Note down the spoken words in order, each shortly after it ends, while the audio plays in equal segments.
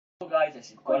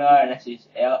this is Connor, and this is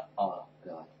oh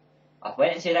god. I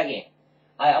went and said that again.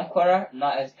 Hi, I'm Connor, and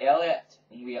that is Elliot,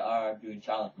 and we are doing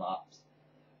challenge maps.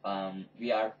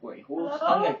 We are 40 holes.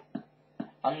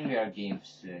 Hunger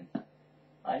games soon.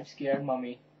 I'm scared,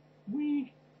 mummy.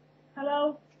 Wee.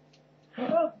 Hello.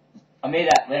 Oh. I made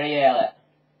it. Where are you, Elliot?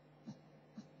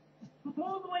 I'm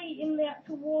all the way in the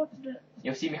actual water that...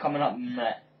 You'll see me coming up in a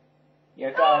minute. Here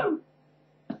I No! come.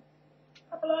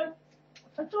 Hello.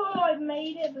 I thought I'd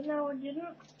made it, but no I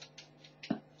didn't.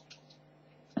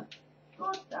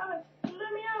 God damn it.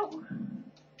 Let me out.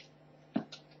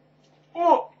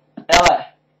 Oh! Elliot.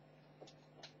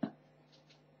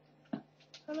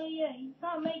 Hello, yeah, you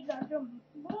can't make that jump.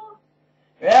 What?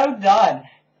 Well done.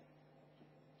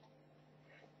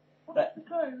 What's the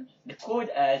code? The code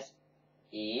is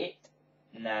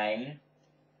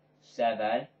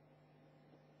 8979.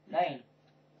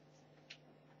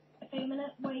 Wait a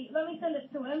minute, wait, let me send it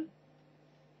to him.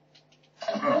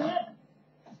 What is it?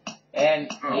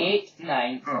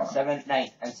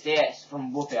 8979. And say it's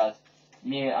from both of us.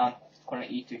 Me and Connor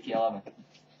E2K11.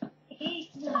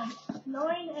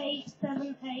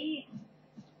 899878.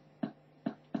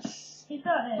 Is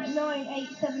that it?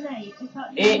 9878. Is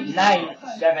that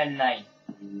 8979.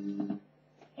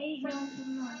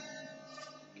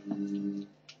 8979.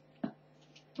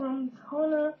 From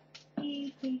Connor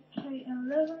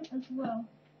E2K11 as well.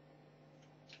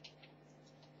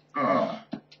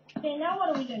 Okay, now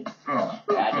what do we do?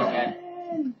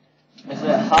 This is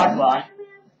a hard one.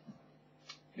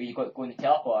 Where you got to go in the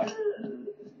teleport.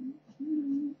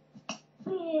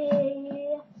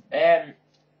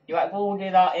 You want to go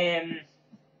do that,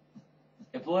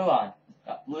 the blue one,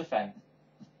 that blue thing,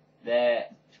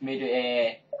 it's made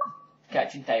of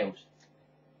kitchen tiles.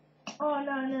 Oh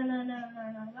no.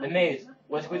 The maze.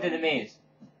 Let's go to the maze.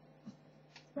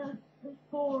 That's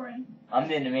boring. I'm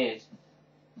doing the maze.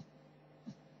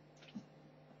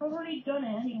 I've already done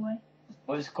it anyway.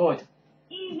 What's the code?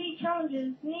 Easy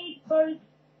challenges. Need both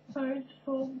codes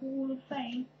for Wall of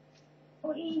Fame.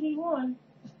 Or easy one.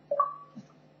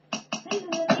 This is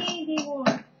an easy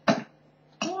one.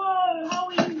 Whoa, how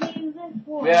easy is this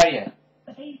one? Where are you?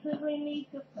 Basically,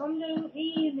 I'm doing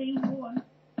easy one.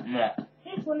 Yeah.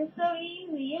 This one is so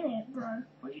easy, isn't it, bro?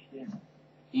 What are you doing?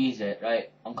 Easy, right.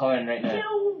 I'm coming right now.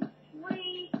 2,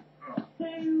 3,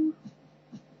 2.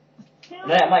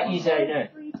 Right, I'm at easy right now.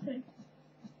 3, 2.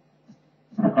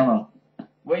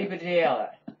 What are you going to do,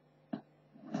 Elliot?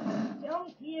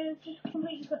 Yeah, just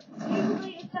complete the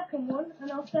second one,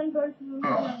 and I'll send both of them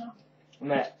together. A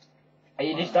minute. Are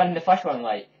you just done the first one,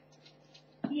 like?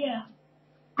 Yeah.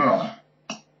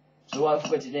 So what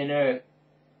I've got to do now?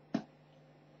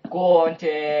 Go on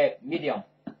to medium.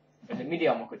 Is it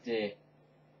medium I've got to do?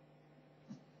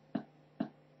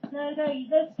 No,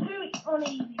 there's 2 on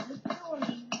easy.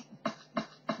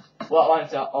 What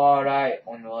one's that? Alright,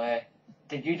 on the left.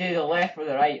 Did you do the left or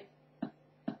the right?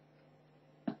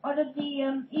 I did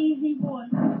the easy one.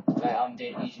 Right, I'm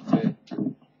doing easy too.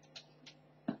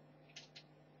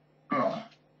 What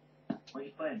are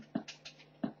you playing?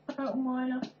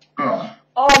 Minor.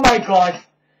 Oh my god!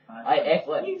 I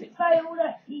F-flipped You it. failed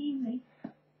at easy.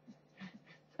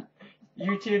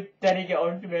 YouTube didn't get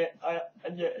onto me.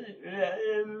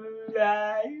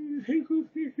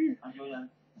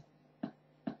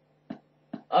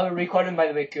 I'm recording, by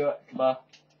the way, Kuba.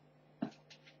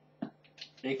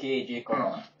 AKA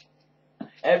Jacob.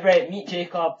 Right, meet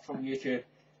Jacob from YouTube.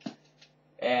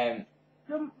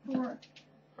 Jump for it.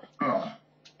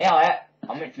 Elliot,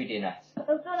 I'm meant to be doing this.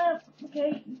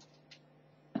 Okay.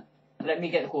 Let me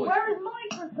get the code. Where is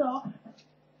Microsoft?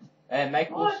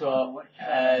 Microsoft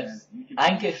is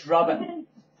Angus Robin.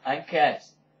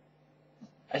 Angus.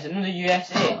 Is it not the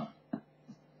USA?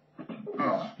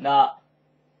 Nah.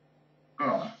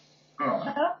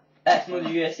 That's not the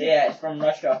USA, it's from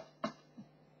Russia.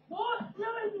 What? No,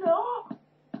 it's not.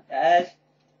 It is.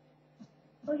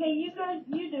 Okay, you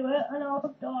do it, and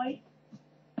I'll die.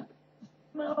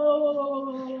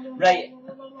 Right.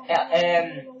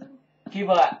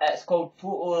 Cuba, it's called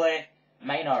Totally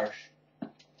Minors.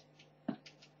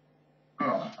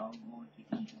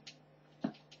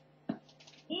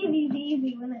 Easy's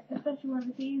easy, when it, especially when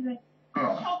it's easy. You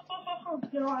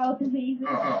know what else is easy?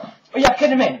 Oh, you're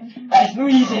kidding me! It's no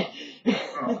easy!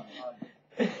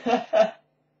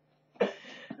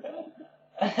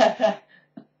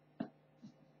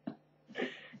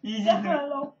 Easy's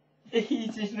no,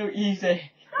 easy's no easy. Damn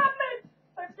it!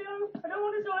 I don't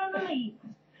want to die on the lead.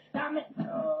 Damn it.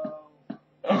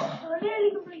 I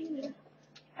nearly completed it.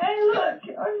 Hey look,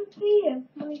 I can see him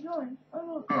when he joins. Oh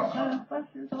look,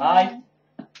 faster. Hi.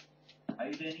 How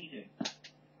you doing easy?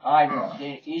 I'm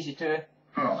doing easy too.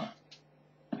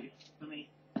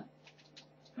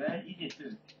 Where is it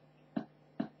to?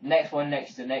 Next one,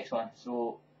 next to the next one.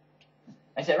 So,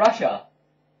 is it Russia?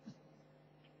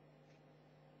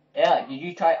 Yeah, did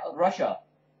you try Russia?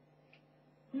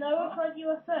 No, I tried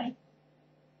USA.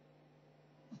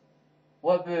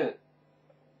 What about?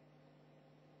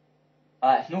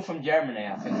 It's not from Germany,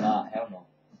 I think that. Hell no.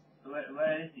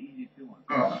 Where is the easy to one?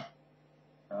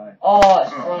 Right. Oh,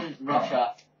 it's from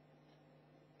Russia.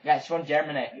 Yeah, it's from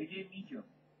Germany. Are you doing medium?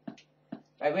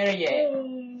 Right, where are you?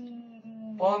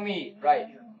 Follow me. Right,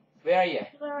 where are you?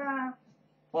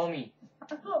 Follow me. I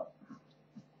thought.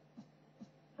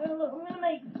 Oh, look, I'm gonna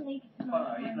make sneaky Oh,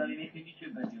 are you bloody making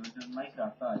YouTube videos on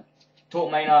Minecraft, right?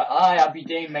 Talk miner. Aye, I'll be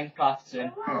doing Minecraft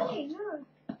soon. I'll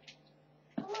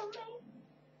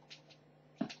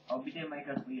be doing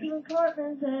Minecraft for you. Even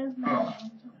Cartman says, no,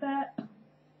 I'm fat.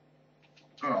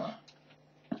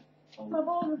 My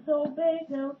balls are so big,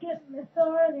 they'll get me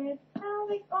started. How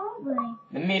big are they?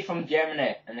 They're made from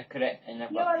Germany, and they're correct, and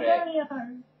they've got You're correct. very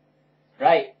hard.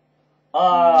 Right.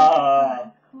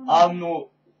 I'm no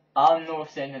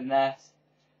sending this.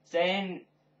 Send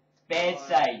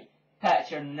bedside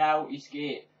picture now to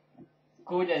escape.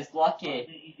 Code is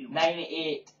lucky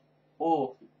 980.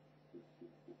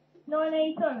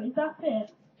 980, is that it?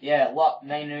 Yeah, luck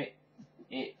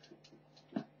 980.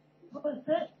 What is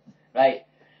it? Right.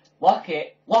 Luck,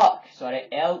 sorry,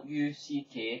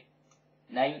 LUCK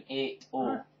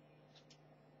 980.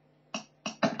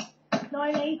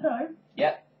 980?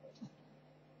 Yep.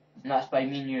 And that's by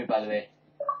me and you, by the way.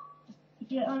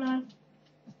 Yeah, I know.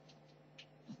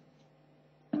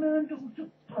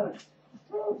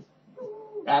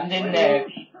 I'm doing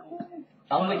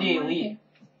I'm with the elite.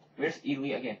 Where's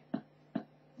elite again?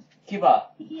 Cuba.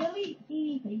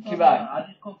 Cuba. I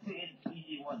just completed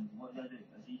easy one. What does it?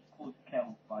 These codes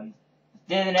count by. Do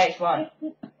the next one.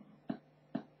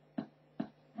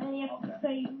 And you have to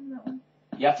say that one.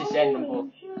 You have to send them both.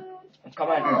 I'm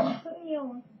coming.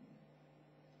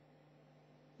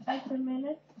 Wait a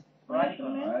minute. Right,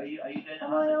 are you doing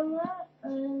Am I on that?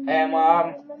 I'm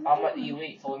at the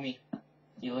elite. Follow me.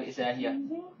 Elite is there here.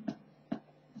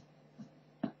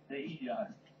 the easy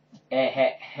one?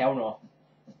 Hell no.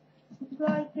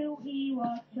 Try to eat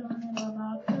what's on in my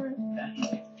mouth.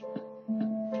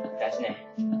 That's it.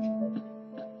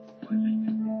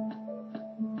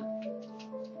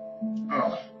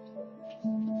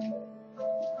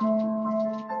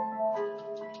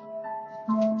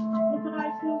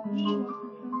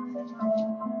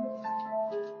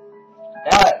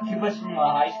 Yeah, Cuba's from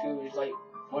my high school. It was like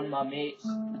one of my mates.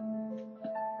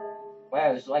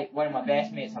 Well, it was like one of my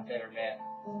best mates I've ever met.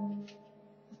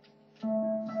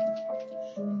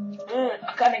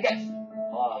 I can't get.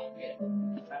 Oh, get it.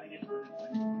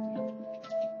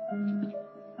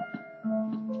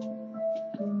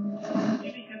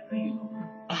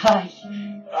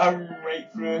 I'm right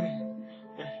through.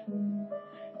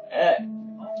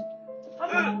 I'm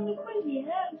on the quiz yet.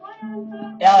 Why am I?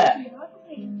 Elliot.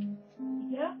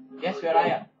 Yeah? Guess where I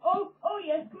am? Oh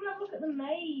yes, come and have a look at the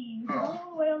maze. I'm all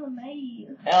the way on the maze.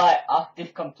 Elliot, I've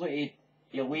just completed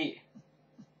elite.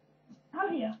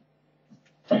 Have you?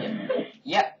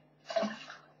 Yep.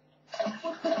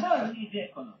 What's the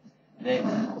code?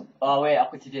 Oh wait,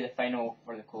 I've got to do the final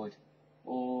for the code.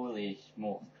 Holy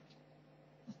smoke.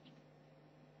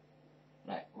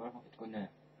 Right, where have I got to go now?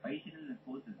 Are you sitting in the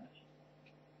poses actually?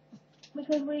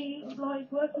 Because we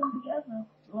like working together.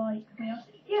 Like we are.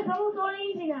 Yes, I'm also on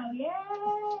easy now. Yeah.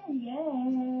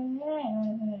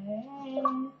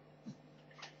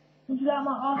 Is that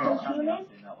my auto tuning?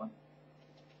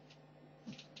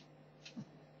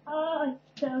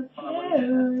 Auto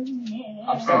tuning.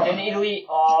 I'm still in elite.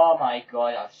 Oh my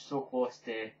god, I'm so close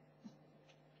to.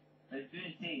 Let's do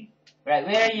the thing. Right,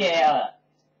 where are you, Elliot?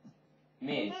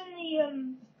 Maze. I'm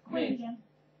in the quiz Maze. again.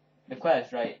 The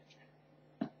quiz, right.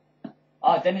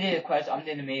 Oh, didn't do the quiz, I'm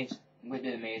doing the maze. I'm going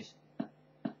to do the maze. I've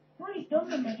already done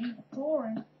the maze. It's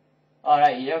boring.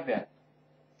 Alright, you have it.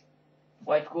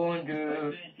 Let's go and do...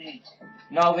 Let's do the thing.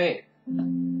 No, wait. I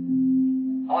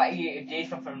want you to do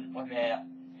something with me.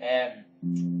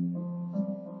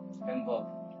 Bingo.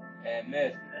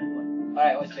 Move.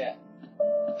 Alright, what's that?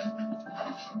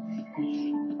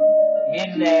 Me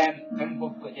and Bingo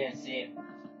put doing the same.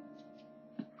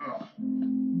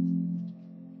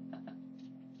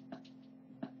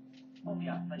 Oh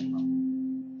yeah, funny one.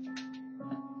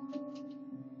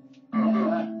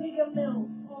 Bigger milk.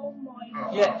 Oh my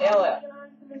god. Yeah, Elliot.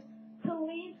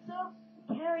 Talisa,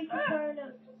 Carrie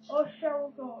Turner, or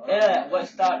Cheryl Gore. Yeah,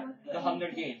 let's start the Hunger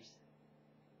Games.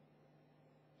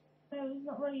 No, he's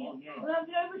not ready yet. Oh, yeah. We'll have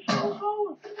to go with Cheryl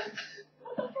Gore.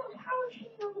 What the fuck? How is she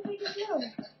not the biggest milk?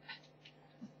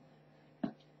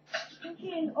 And she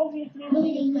is mine's obviously the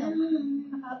biggest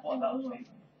one. What about you?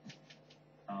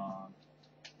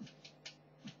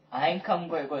 I think I'm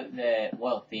going to go with the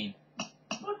world theme.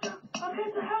 What the? I'm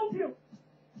here to help you.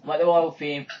 What the world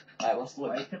theme? Right, let's Why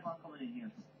look. is everyone coming in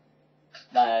here?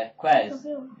 The quiz.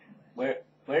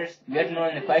 Where's we haven't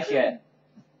known the quiz yet.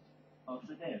 Oh,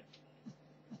 so there.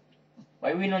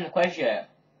 Why are we not on the quiz yet?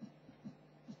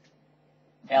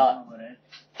 I don't know where it is.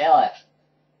 Elliot.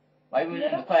 Why are we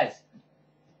not on the quiz?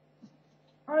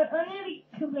 I nearly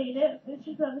completed it. It's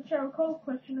just that the Cheryl Cole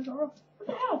question I got wrong. What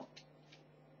the hell?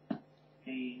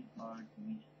 Okay, hard to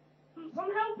meet.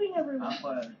 I'm helping everyone. I'm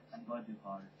going to do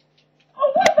hard.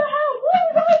 Oh, what the hell? Where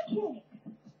did I kick?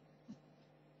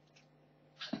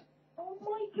 Oh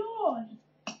my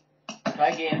god. Try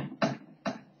again.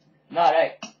 No,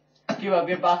 right. Okay, well,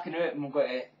 we're back in it and we'll go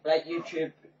to right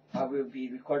YouTube. I will be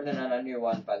recording on a new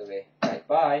one, by the way. Right,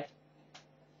 bye.